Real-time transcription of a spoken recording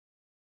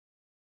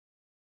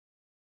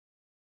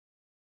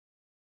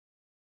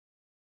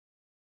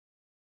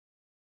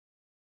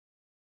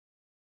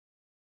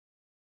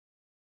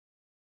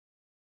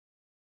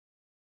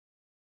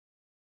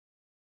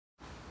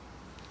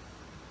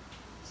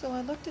So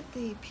I looked at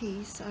the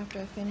piece after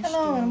I finished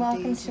Hello doing and the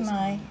welcome daisies to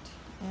my on it,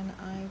 and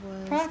I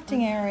was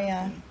crafting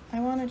area.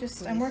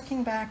 unhappy I'm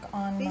working back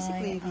on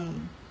basically my the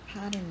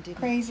pattern didn't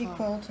crazy pop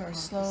quilt or off the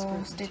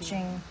slow skirt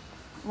stitching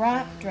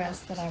wrap and dress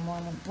that I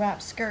want to,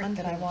 wrap skirt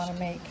that I want to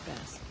make.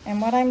 best. And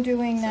what I'm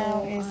doing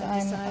now So is I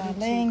I'm decided to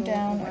laying go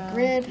down a around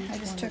grid. each I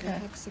just one took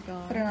of the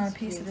put it on a hexagons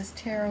piece of this with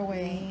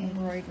tearaway green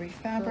embroidery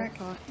fabric,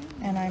 pearl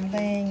cotton and I'm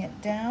laying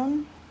it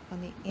down.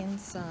 on the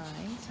inside.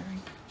 Sorry,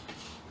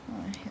 I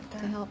want to hit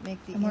that. To help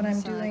make the and what I'm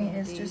inside doing of the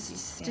is daisy just stand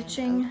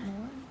stitching. out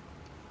more.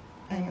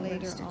 And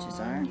later stitches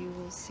on, are. you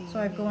will see So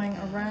I'm going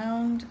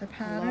around the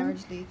pattern,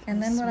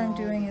 and then what I'm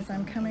doing is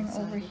I'm coming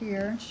over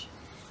here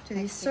to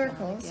these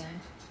circles,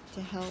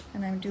 to help,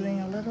 and I'm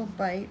doing a little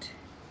bite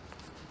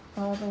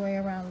all the way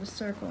around the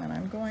circle, and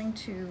I'm going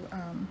to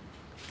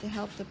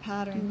help the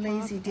pattern do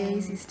lazy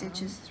daisy and,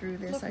 stitches through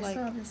this. I like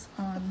saw this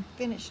on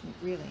finished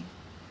really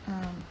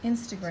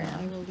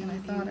Instagram, so and I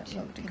thought it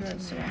looked good,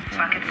 so I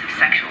thought Buckets of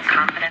sexual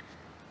confidence.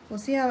 we'll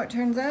see how it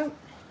turns out.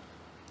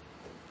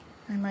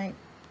 I might,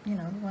 you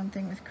know, the one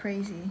thing with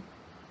crazy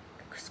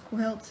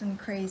quilts and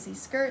crazy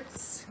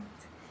skirts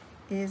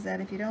is that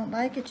if you don't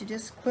like it, you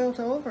just quilt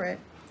over it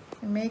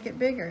and make it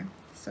bigger.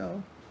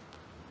 So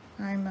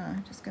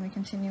I'm just going to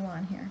continue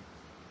on here.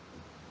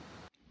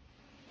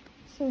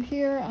 So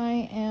here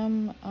I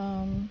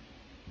am,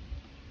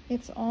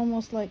 it's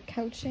almost like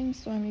couching,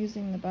 so I'm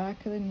using the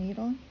back of the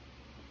needle,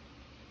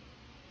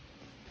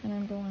 and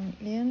I'm going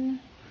in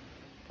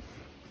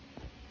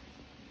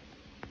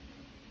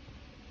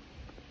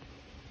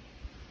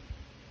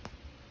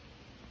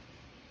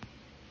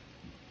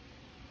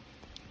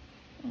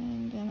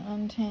and then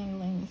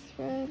untangling the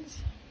threads.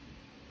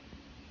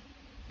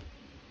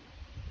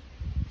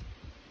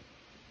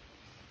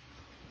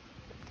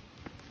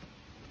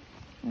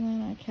 And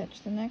then I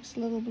catch the next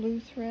little blue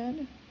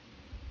thread.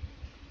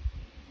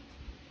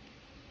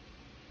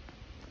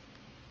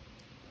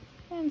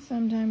 And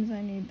sometimes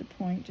I need the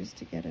point just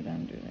to get it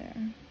under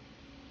there.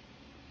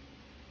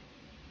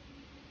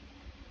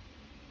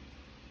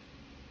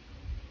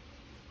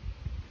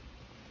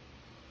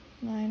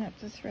 Line up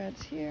the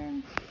threads here.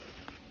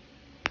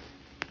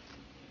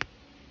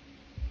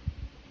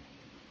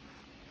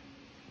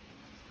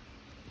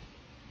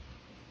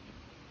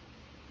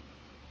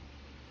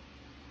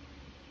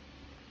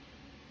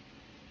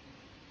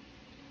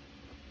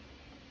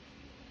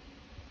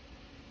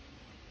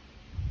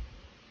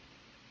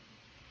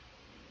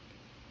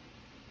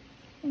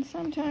 And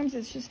sometimes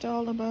it's just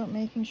all about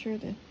making sure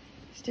the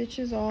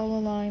stitches all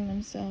align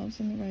themselves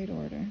in the right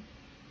order.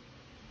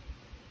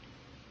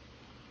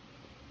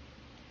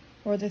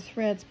 Or the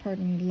threads,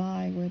 pardon me,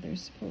 lie where they're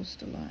supposed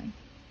to lie.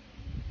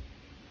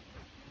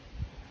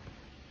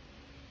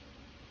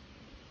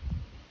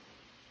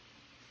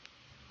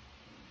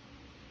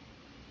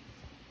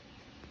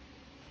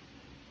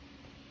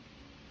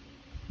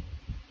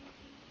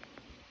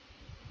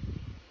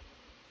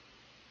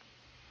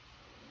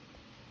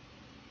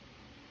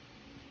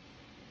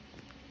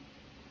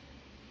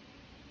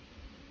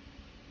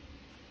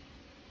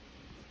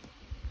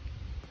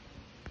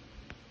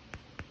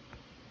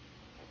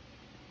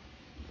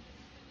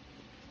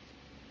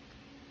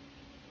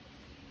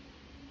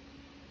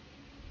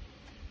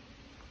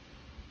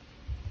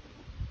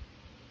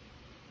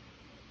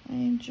 I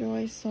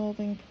enjoy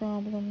solving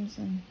problems,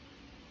 and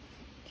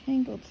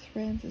tangled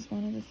threads is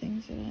one of the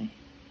things that I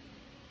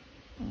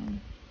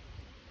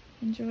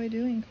enjoy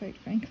doing, quite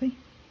frankly.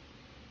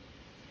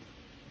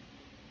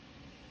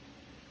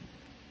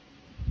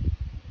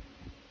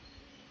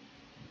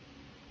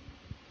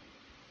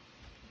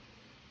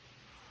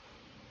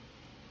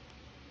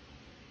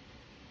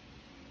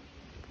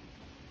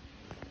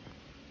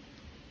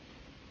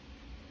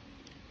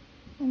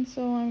 And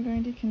so I'm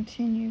going to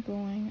continue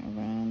going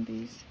around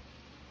these,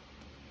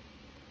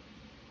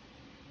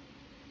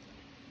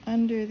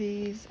 under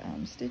these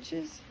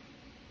stitches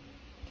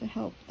to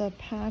help the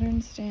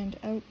pattern stand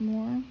out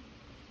more.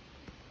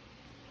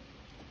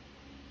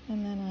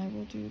 And then I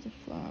will do the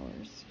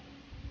flowers.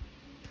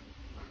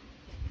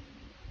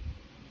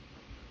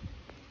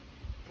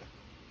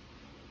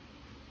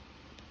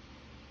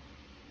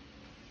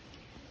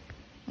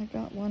 I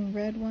got one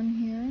red one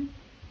here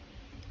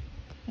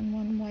and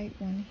one white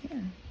one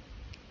here,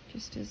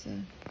 just as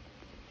a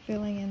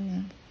filling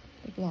in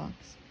the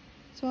blocks.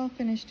 So I'll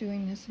finish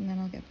doing this and then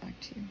I'll get back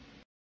to you.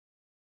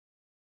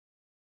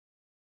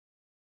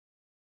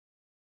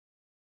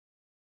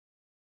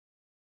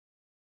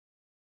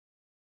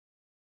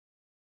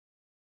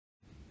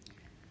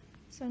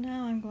 So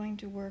now I'm going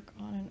to work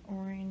on an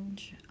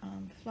orange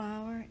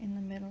flower in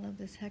the middle of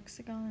this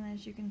hexagon, and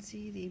as you can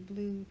see, the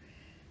blue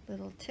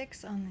little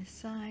ticks on this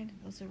side,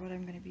 those are what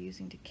I'm going to be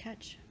using to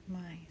catch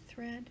my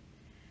thread.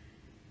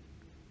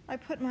 I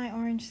put my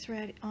orange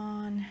thread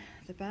on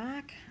the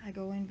back. I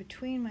go in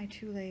between my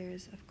two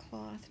layers of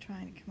cloth,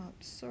 trying to come out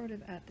sort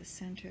of at the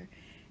center.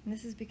 And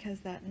this is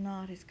because that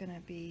knot is going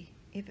to be,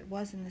 if it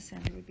was in the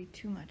center, it would be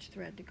too much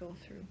thread to go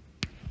through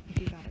if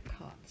you got it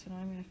caught. So now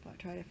I'm going to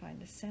try to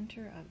find the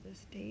center of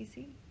this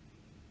daisy.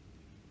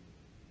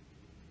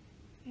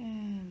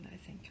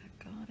 think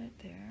I got it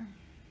there.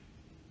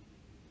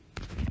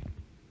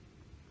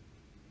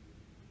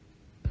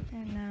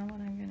 And now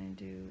what I'm going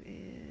to do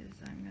is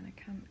I'm going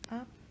to come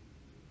up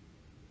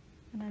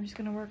and I'm just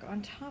going to work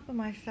on top of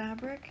my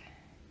fabric,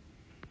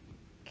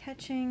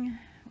 catching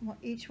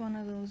each one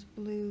of those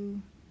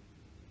blue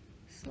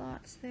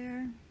slots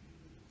there.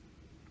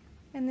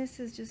 And this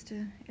is just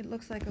it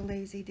looks like a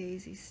lazy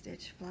daisy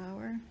stitch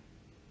flower,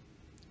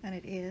 and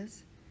it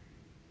is.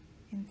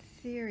 In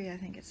theory, I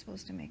think it's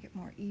supposed to make it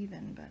more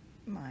even, but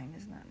mine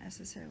is not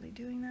necessarily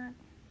doing that.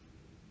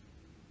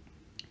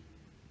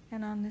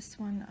 And on this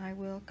one, I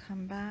will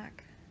come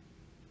back.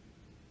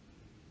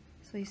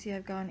 So you see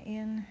I've gone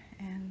in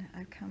and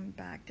I've come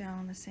back down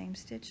on the same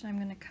stitch, and I'm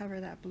going to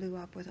cover that blue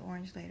up with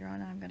orange later on.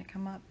 And I'm going to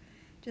come up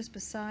just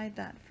beside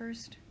that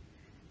first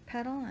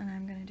petal, and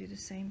I'm going to do the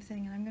same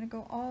thing, and I'm going to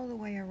go all the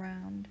way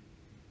around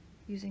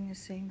using the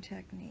same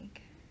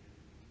technique.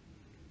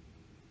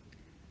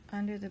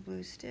 Under the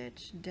blue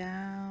stitch,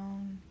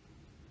 down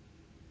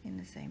in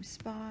the same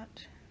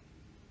spot.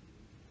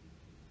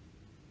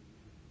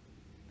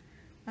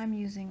 I'm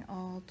using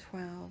all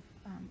 12,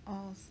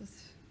 all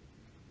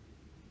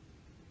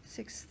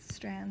 6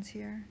 strands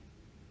here.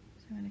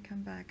 So I'm going to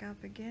come back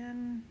up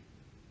again.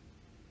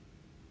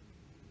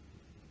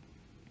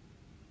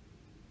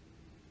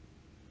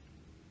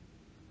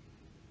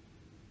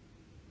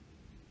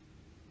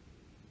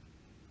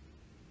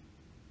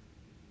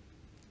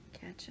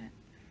 Catch it.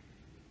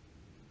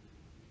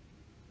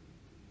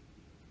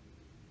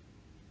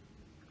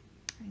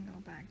 And go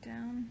back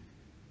down.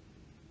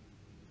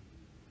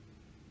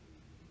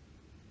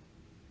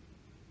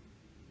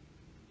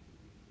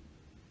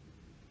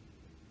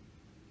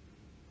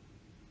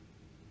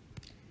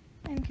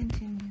 And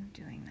continue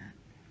doing that.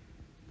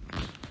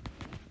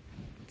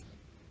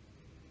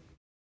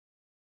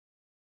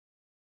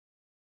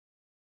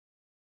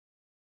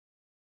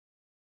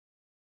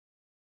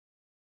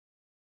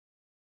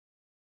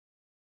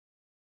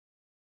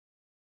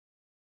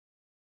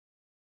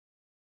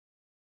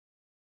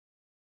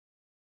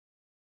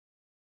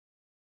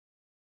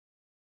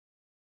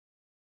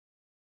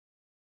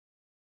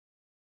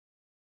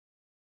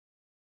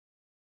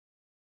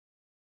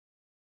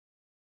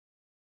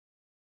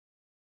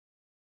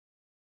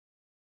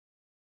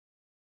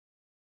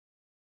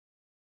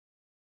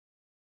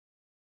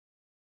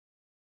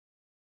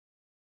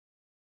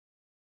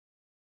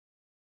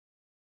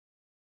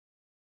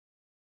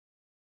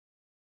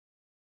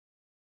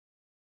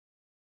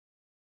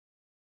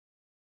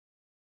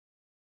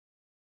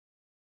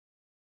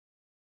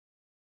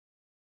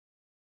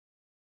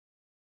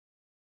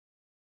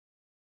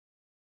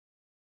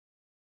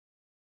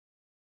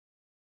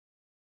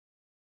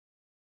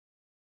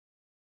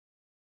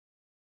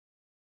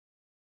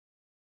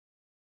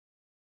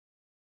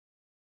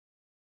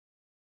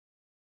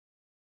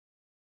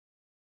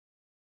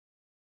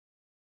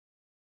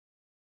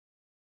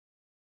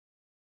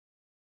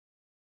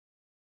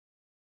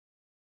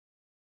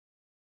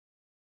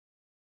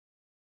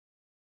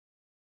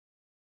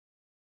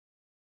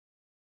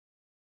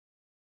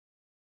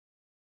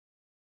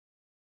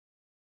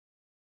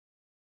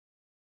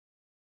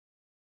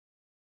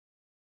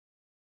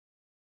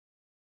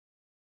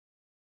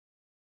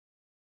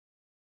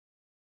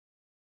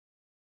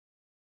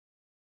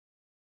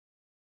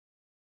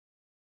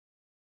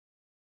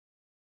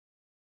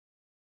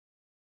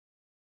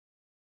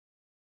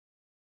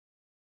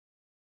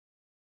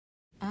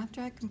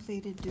 After I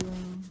completed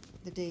doing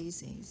the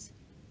daisies,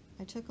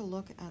 I took a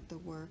look at the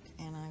work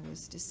and I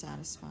was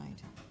dissatisfied.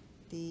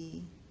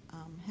 The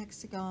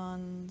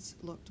hexagons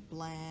looked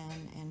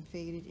bland and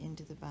faded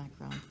into the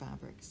background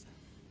fabrics.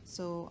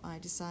 So I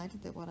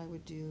decided that what I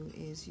would do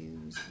is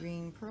use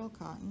green pearl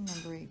cotton,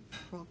 number 8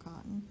 pearl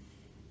cotton,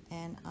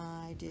 and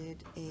I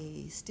did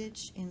a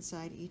stitch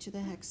inside each of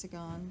the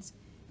hexagons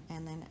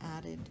and then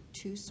added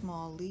 2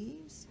 small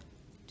leaves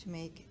to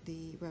make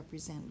the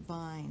represent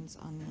vines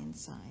on the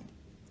inside.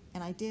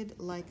 And I did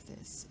like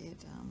this.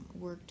 It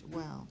worked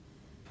well.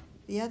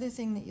 The other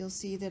thing that you'll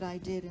see that I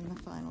did in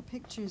the final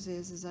pictures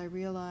is I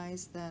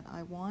realized that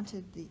I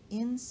wanted the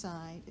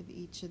inside of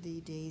each of the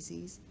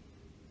daisies,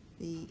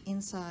 the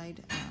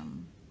inside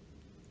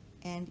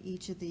and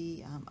each of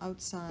the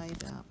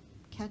outside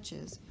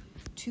catches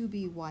to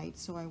be white,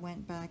 so I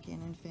went back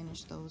in and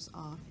finished those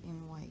off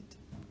in white.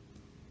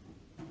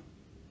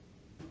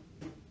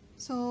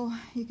 So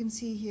you can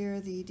see here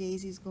the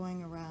daisies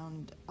going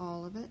around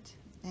all of it,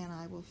 and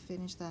I will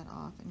finish that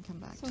off and come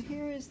back to it. So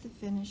here is the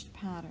finished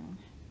pattern.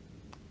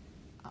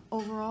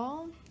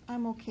 Overall,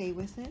 I'm okay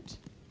with it.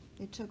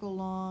 It took a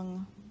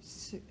long,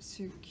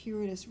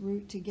 circuitous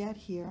route to get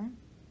here.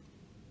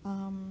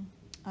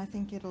 I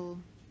think it'll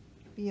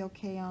be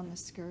okay on the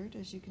skirt.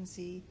 As you can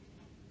see,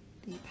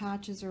 the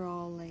patches are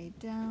all laid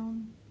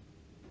down.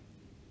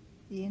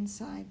 The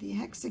inside, the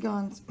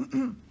hexagons,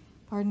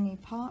 pardon me,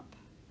 pop.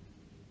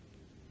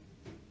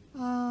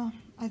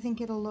 I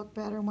think it'll look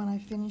better when I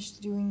finish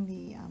doing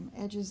the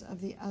edges of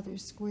the other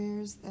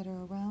squares that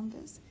are around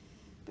this.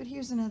 But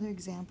here's another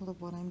example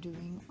of what I'm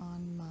doing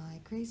on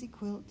my crazy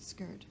quilt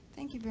skirt.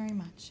 Thank you very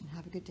much and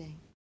have a good day.